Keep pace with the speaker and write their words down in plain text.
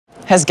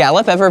Has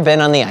Gallup ever been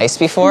on the ice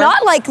before?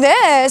 Not like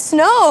this,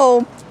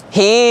 no.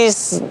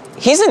 He's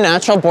a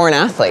natural-born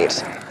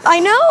athlete. I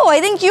know, I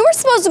think you were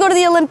supposed to go to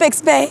the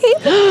Olympics, babe.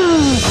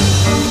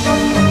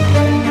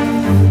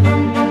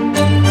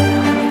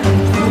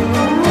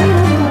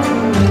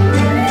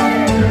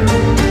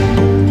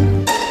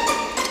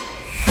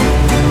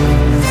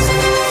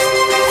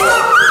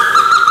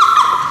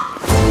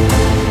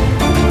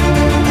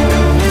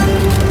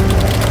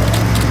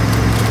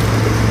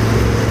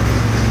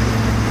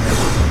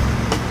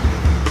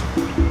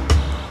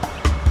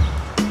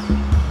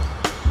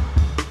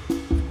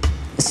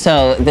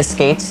 So the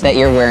skates that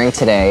you're wearing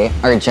today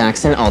are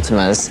Jackson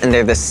Ultimas, and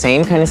they're the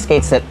same kind of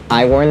skates that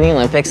I wore in the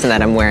Olympics and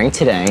that I'm wearing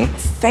today.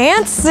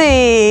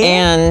 Fancy.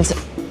 And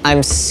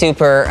I'm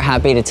super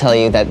happy to tell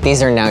you that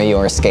these are now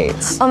your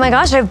skates. Oh my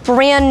gosh, I have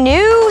brand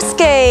new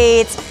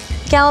skates.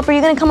 Gallup, are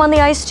you gonna come on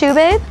the ice too,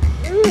 babe?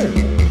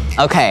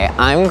 Okay,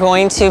 I'm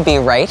going to be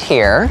right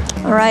here.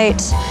 All right,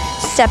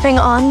 stepping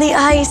on the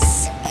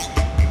ice.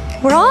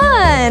 We're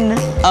on.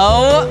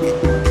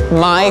 Oh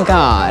my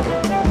God.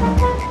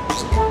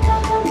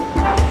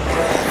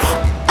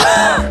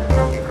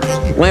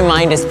 My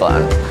mind is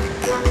blown.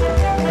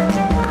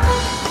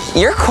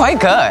 You're quite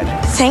good.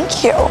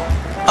 Thank you.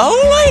 Oh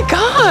my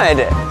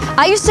God.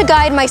 I used to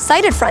guide my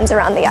sighted friends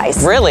around the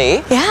ice.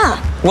 Really?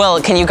 Yeah.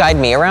 Well, can you guide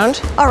me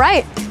around? All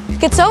right.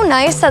 It's so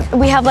nice that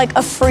we have like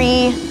a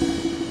free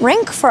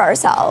rink for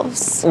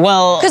ourselves.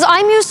 Well, because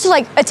I'm used to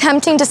like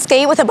attempting to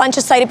skate with a bunch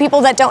of sighted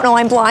people that don't know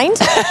I'm blind.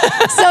 So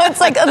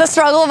it's like the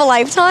struggle of a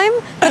lifetime.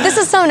 But this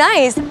is so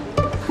nice.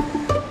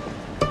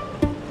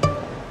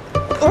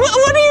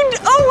 What are you,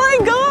 oh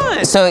my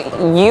God. So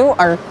you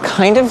are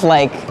kind of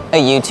like a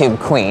YouTube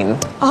queen.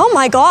 Oh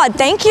my God,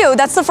 thank you.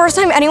 That's the first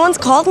time anyone's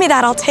called me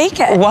that. I'll take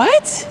it.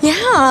 What? Yeah.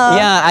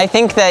 Yeah, I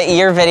think that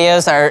your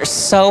videos are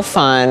so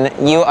fun.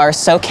 You are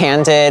so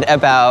candid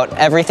about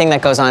everything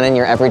that goes on in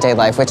your everyday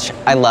life, which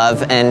I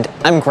love and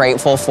I'm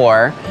grateful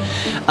for.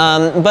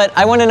 But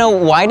I want to know,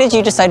 why did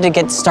you decide to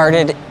get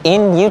started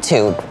in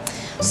YouTube?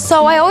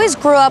 So I always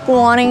grew up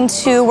wanting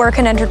to work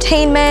in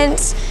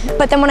entertainment,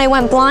 but then when I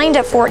went blind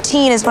at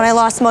 14 is when I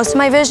lost most of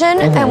my vision.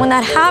 And when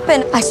that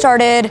happened, I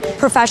started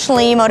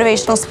professionally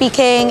motivational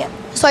speaking.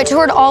 So I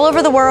toured all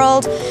over the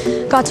world,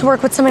 got to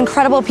work with some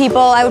incredible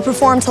people. I would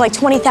perform to like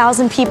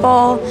 20,000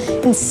 people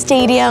in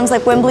stadiums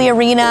like Wembley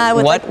Arena.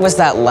 What was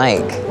that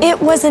like? It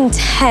was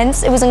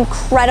intense, it was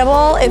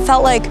incredible. It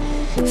felt like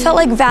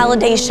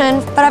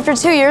validation, but after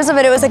 2 years of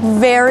it, it was like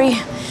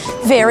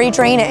very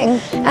draining.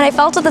 And I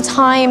felt at the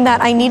time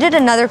that I needed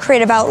another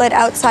creative outlet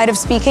outside of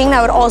speaking that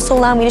would also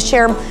allow me to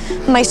share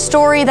my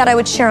story that I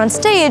would share on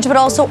stage, but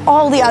also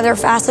all the other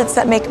facets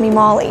that make me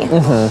Molly.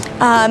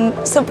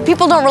 So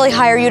people don't really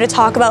hire you to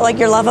talk about like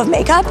your love of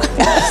makeup.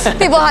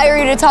 People hire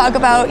you to talk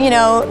about, you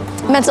know,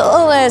 mental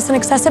illness and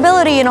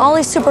accessibility and all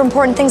these super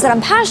important things that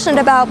I'm passionate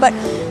about, but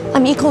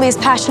I'm equally as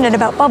passionate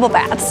about bubble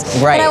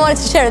baths. Right. And I wanted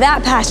to share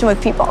that passion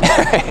with people.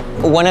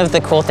 One of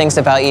the cool things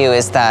about you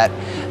is that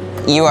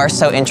you are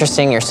so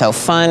interesting, you're so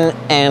fun,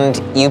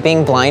 and you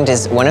being blind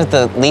is one of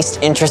the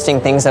least interesting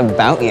things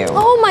about you.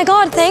 Oh my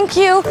God, thank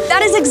you.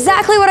 That is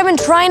exactly what I've been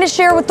trying to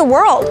share with the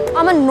world.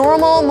 I'm a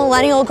normal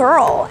millennial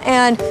girl,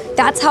 and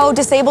that's how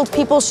disabled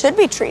people should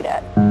be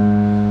treated.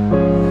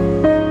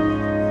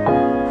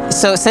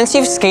 So since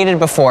you've skated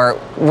before,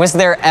 was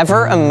there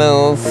ever a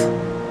move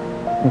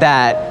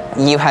that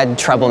you had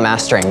trouble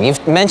mastering?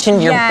 You've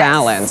mentioned your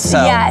balance.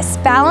 So. Yes,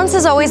 balance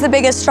is always the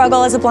biggest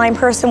struggle as a blind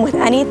person with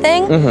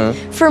anything.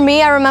 For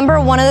me, I remember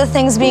one of the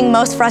things being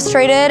most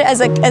frustrated as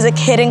a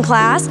kid in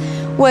class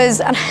was,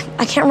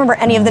 I can't remember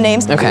any of the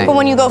names, but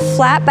when you go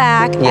flat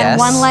back and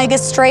one leg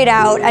is straight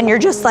out and you're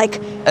just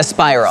like... A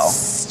spiral.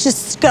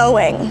 Just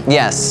going.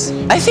 Yes.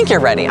 I think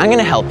you're ready. I'm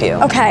gonna help you.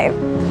 Okay.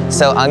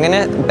 So I'm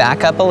gonna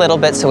back up a little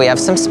bit so we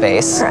have some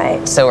space. All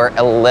right. So we're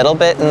a little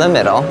bit in the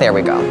middle. There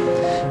we go.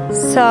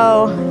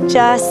 So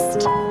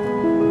just,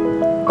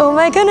 oh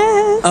my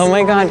goodness. Oh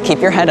my God, keep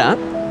your head up.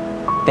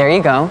 There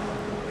you go.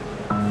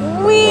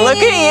 Whee. Look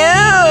at you,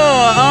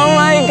 oh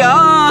my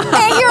God.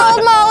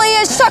 8-year-old Molly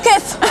is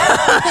shooketh.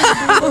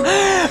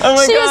 Oh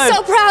my She God. is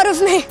so proud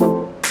of me.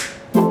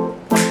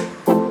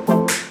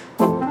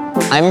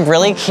 I'm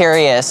really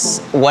curious,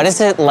 what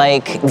is it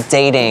like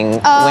dating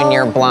when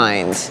you're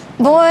blind?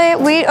 Boy,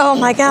 oh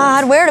my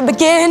God, where to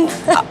begin?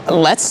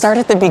 Let's start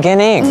at the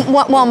beginning.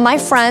 Well, my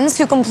friends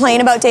who complain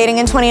about dating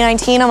in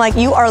 2019, I'm like,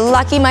 you are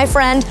lucky, my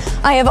friend.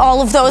 I have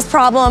all of those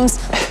problems,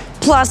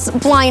 plus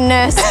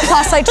blindness,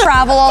 plus I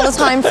travel all the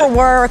time for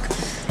work.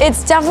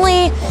 It's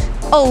definitely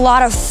a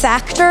lot of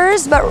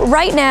factors, but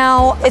right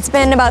now, it's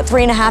been about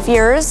 3.5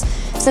 years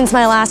since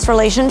my last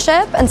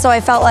relationship, and so I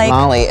felt like...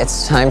 Molly,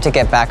 it's time to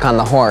get back on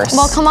the horse.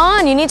 Well, come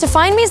on, you need to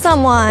find me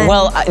someone.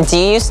 Well, do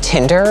you use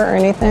Tinder or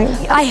anything?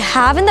 I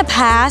have in the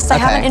past. I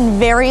haven't in a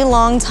very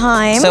long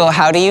time. So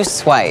how do you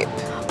swipe?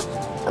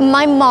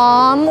 My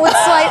mom would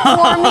swipe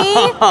for me,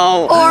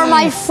 or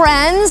my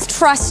friends,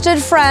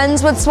 trusted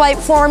friends, would swipe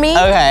for me.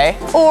 Okay.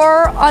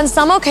 Or on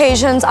some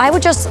occasions, I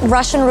would just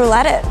Russian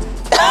roulette it.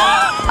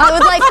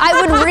 I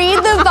would read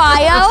the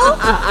bio.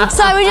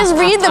 So I would just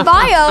read the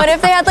bio, and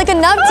if they had like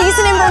enough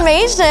decent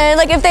information,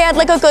 like if they had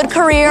like a good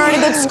career and a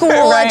good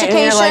school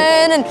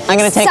education, and I'm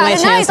gonna take my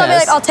chances. Nice, I'll be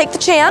like, I'll take the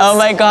chance. Oh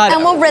my God.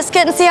 And we'll risk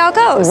it and see how it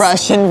goes.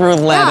 Russian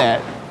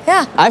roulette it.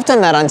 Yeah. I've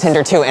done that on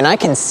Tinder too, and I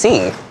can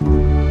see.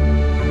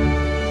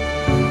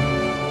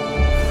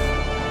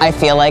 I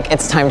feel like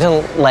it's time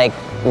to like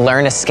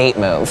learn a skate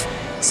move.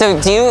 So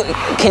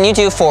can you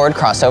do forward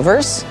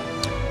crossovers?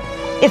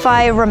 If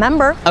I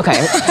remember.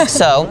 Okay,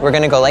 so we're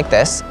gonna go like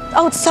this.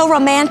 Oh, it's so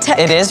romantic.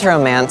 It is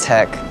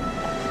romantic.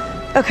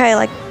 Okay,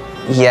 like.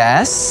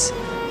 Yes,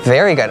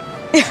 very good.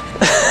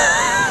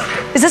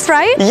 Is this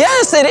right?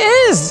 Yes, it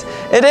is.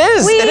 It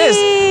is, Whee! It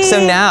is.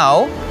 So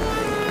now,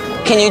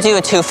 can you do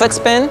a 2-foot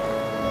spin?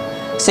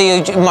 So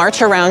you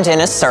march around in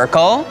a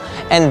circle,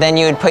 and then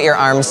you would put your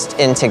arms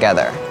in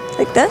together.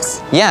 Like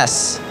this?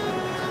 Yes.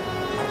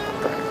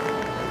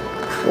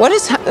 What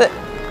is,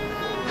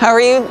 how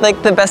are you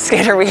like the best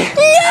skater I've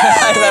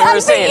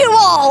ever seen? I beat you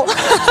all.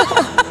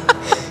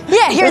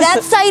 Yeah, hear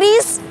that,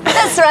 Sighties?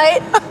 That's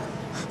right.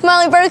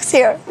 Molly Burke's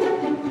here.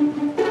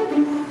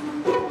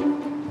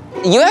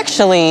 You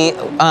actually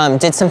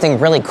did something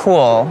really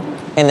cool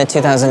in the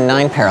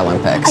 2009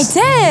 Paralympics. I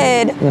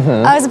did.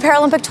 I was a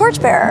Paralympic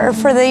torchbearer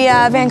for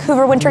the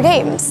Vancouver Winter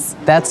Games.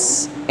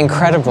 That's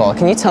incredible.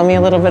 Can you tell me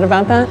a little bit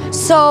about that?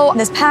 So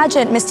this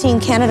pageant, Miss Teen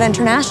Canada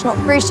International,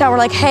 reached out. We're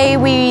like, hey,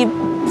 we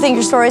think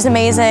your story is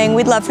amazing.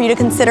 We'd love for you to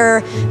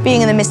consider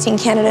being in the Miss Teen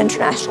Canada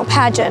International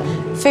pageant.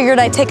 Figured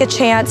I'd take a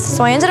chance.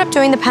 So I ended up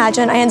doing the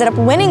pageant. I ended up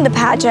winning the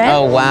pageant.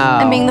 Oh, wow.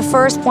 And being the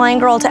first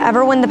blind girl to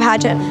ever win the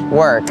pageant.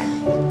 Work.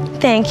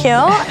 Thank you.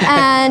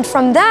 And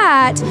from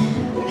that,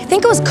 I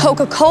think it was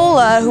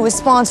Coca-Cola who was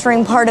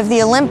sponsoring part of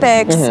the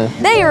Olympics.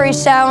 They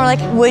reached out and were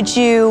like, would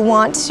you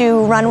want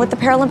to run with the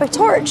Paralympic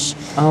torch?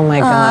 Oh my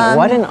God,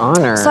 what an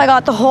honor. So I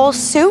got the whole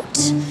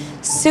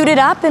suited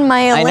up in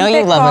my Olympic I know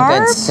you love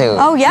garb. a good suit.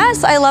 Oh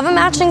yes, I love a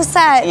matching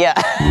set. Yeah.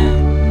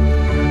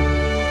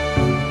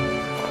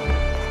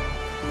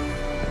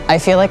 I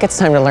feel like it's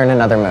time to learn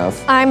another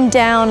move. I'm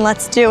down,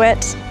 let's do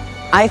it.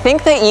 I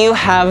think that you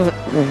have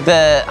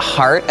the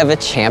heart of a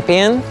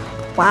champion.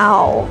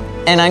 Wow.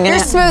 And I'm gonna—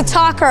 You're a smooth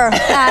talker,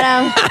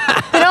 Adam.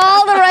 You know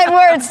all the right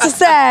words to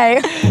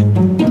say.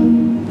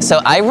 So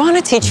I want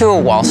to teach you a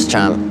waltz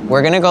jump.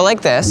 We're gonna go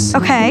like this.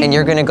 Okay. And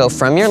you're gonna go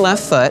from your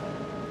left foot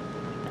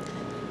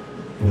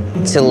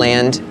to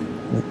land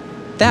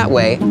that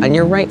way on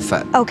your right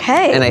foot.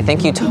 Okay. And I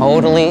think you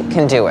totally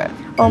can do it.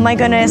 Oh my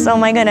goodness, oh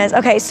my goodness.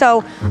 Okay,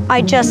 so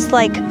I just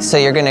like— So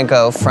you're gonna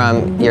go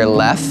from your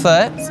left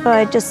foot. So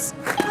I just—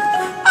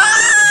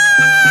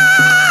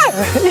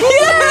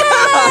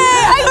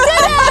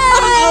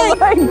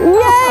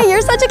 Yay,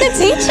 you're such a good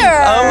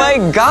teacher. Oh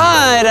my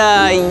God,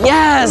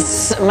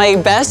 yes, my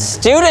best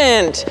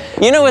student.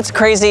 You know what's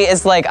crazy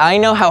is like, I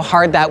know how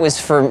hard that was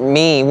for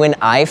me when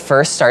I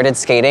first started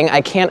skating.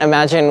 I can't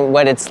imagine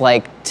what it's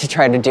like to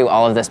try to do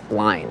all of this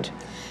blind.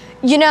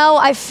 You know,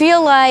 I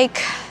feel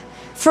like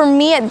for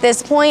me at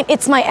this point,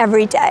 it's my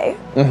everyday.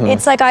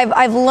 It's like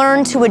I've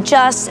learned to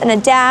adjust and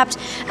adapt,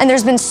 and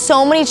there's been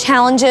so many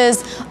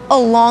challenges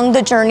along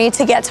the journey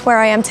to get to where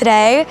I am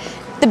today.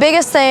 The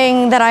biggest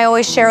thing that I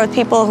always share with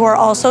people who are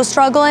also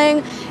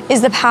struggling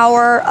is the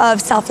power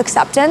of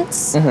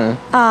self-acceptance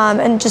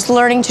and just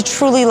learning to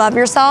truly love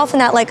yourself,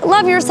 and that like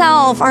love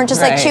yourself aren't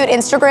just like cute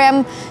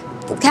Instagram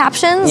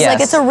captions. Yes.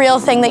 Like it's a real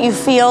thing that you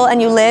feel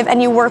and you live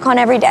and you work on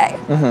every day.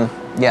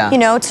 Yeah. You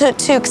know,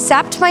 to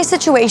accept my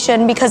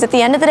situation, because at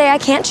the end of the day I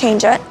can't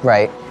change it.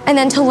 Right. And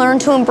then to learn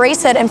to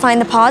embrace it and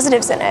find the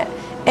positives in it.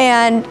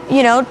 And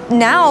you know,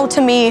 now to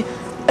me,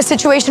 a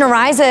situation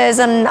arises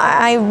and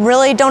I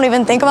really don't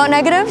even think about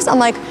negatives. I'm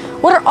like,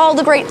 what are all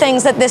the great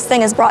things that this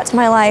thing has brought to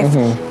my life?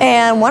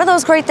 And one of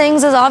those great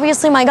things is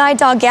obviously my guide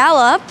dog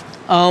Gallop.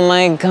 Oh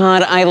my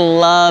God, I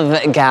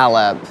love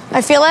Gallop.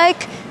 I feel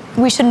like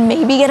we should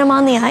maybe get him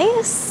on the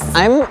ice.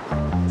 I'm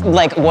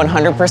like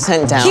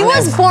 100% down. He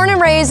was born and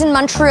raised in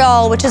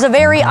Montreal, which is a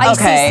very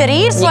icy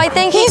city, so I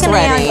think he can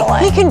handle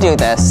it. He can do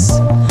this.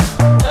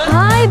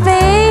 Hi,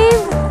 babe.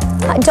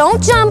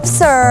 Don't jump,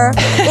 sir.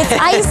 It's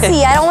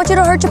icy. I don't want you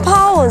to hurt your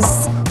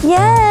paws.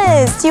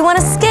 Yes. Do you want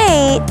to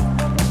skate?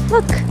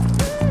 Look,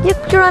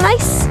 you're on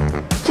ice.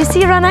 Do you see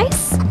you're on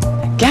ice?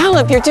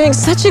 Gallop, you're doing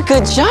such a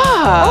good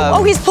job.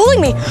 Oh, he's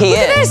pulling me. He Look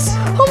at this.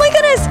 Oh my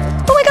goodness.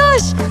 Oh my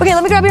gosh. Okay,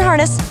 let me grab your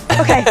harness.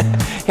 Okay.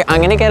 Here,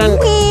 I'm gonna get on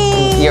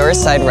your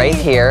side right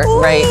here,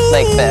 right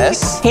like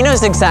this. He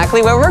knows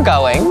exactly where we're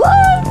going.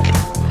 Look.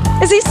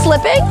 Is he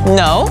slipping?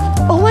 No.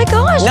 Oh my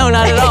gosh. No,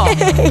 not at all.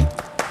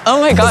 Oh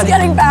my God. He's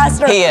getting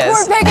faster. He is.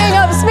 We're picking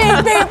up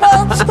speed,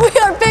 people. We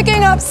are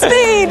picking up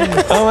speed.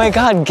 Oh my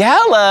God,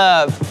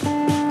 Gallop.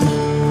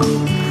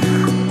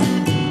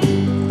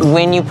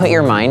 When you put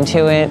your mind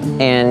to it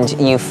and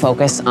you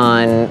focus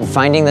on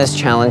finding those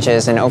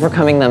challenges and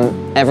overcoming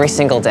them every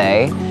single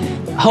day,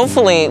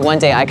 hopefully one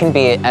day I can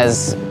be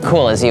as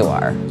cool as you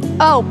are.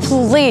 Oh,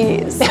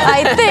 please.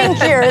 I think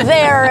you're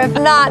there, if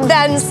not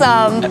then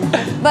some.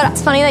 But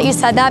it's funny that you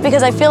said that,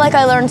 because I feel like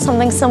I learned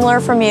something similar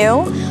from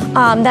you.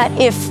 that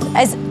if,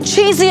 as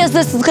cheesy as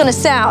this is gonna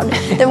sound,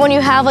 that when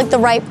you have like the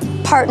right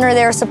partner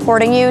there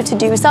supporting you to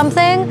do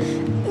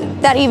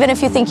something, that even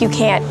if you think you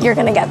can't, you're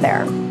gonna get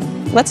there.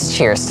 Let's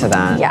cheers to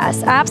that.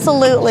 Yes,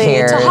 absolutely.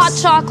 Cheers. To hot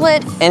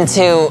chocolate. And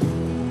to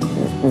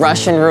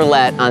Russian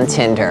roulette on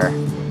Tinder.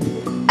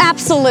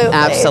 Absolutely.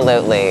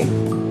 Absolutely.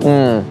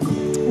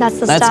 That's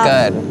the stuff.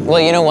 That's good. Well,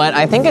 you know what?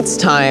 I think it's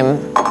time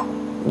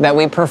that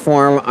we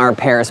perform our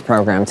Paris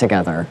program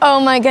together. Oh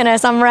my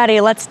goodness, I'm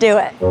ready. Let's do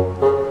it.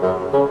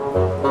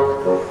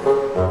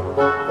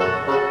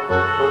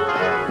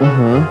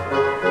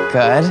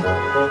 Good.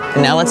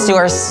 And now let's do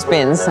our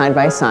spins side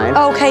by side.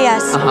 Okay,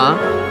 yes.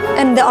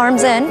 And the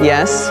arms in.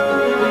 Yes.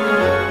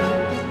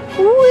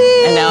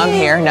 Whee! And now I'm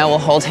here. Now we'll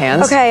hold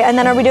hands. Okay, and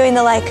then are we doing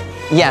the like?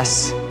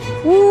 Yes.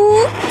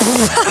 Woo.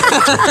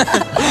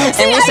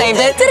 And we saved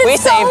it. We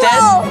saved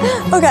it.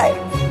 Okay.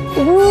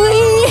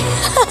 Whee!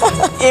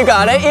 You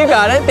got it. You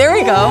got it. There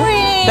we go.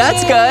 Whee!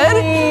 That's good.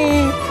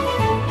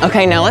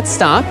 Okay, now let's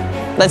stop.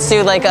 Let's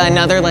do like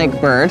another like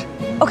bird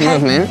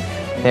movement.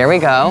 There we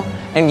go.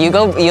 And you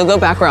go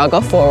back where I'll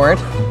go forward.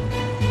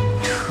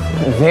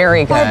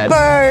 Very good. Our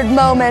bird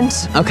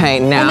moment. Okay,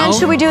 now. And then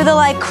should we do the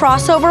like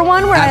crossover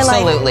one where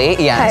absolutely, I like?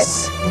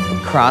 Yes.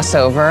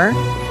 Crossover.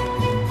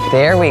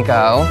 There we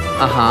go.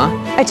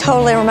 I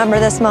totally remember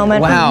this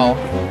moment. Wow.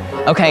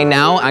 Okay,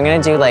 now I'm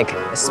gonna do like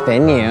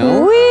spin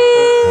you.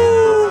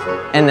 Whee!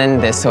 And then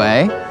this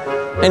way.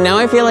 And now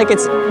I feel like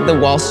it's the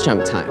waltz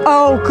jump time.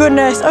 Oh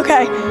goodness.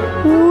 Okay.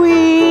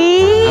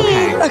 Whee!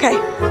 Okay. Okay.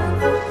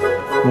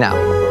 No.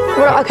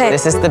 Okay.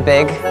 This is the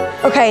big.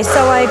 Okay,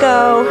 so I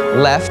go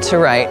left to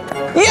right.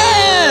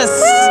 Yes!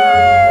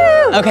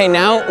 Woo! Okay,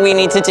 now we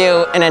need to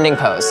do an ending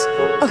pose.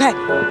 Okay.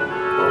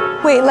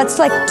 Wait, let's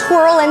like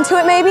twirl into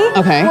it maybe?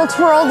 Okay. We'll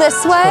twirl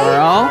this way.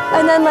 Twirl.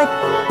 And then like.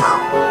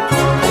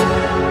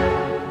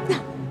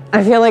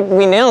 I feel like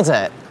we nailed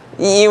it.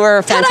 You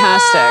were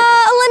fantastic.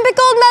 Ta-da! Olympic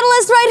gold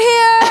medalist right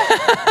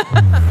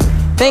here.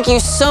 Thank you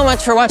so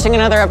much for watching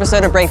another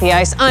episode of Break the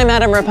Ice. I'm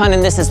Adam Rippon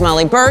and this is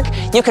Molly Burke.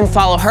 You can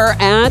follow her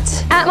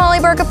at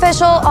Molly Burke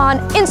Official on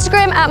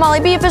Instagram, at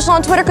Molly B Official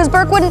on Twitter because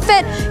Burke wouldn't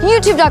fit,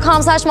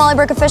 youtube.com/Molly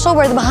Burke Official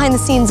where the behind the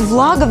scenes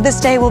vlog of this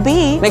day will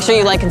be. Make sure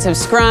you like and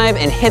subscribe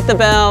and hit the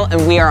bell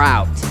and we are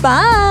out.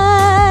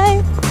 Bye.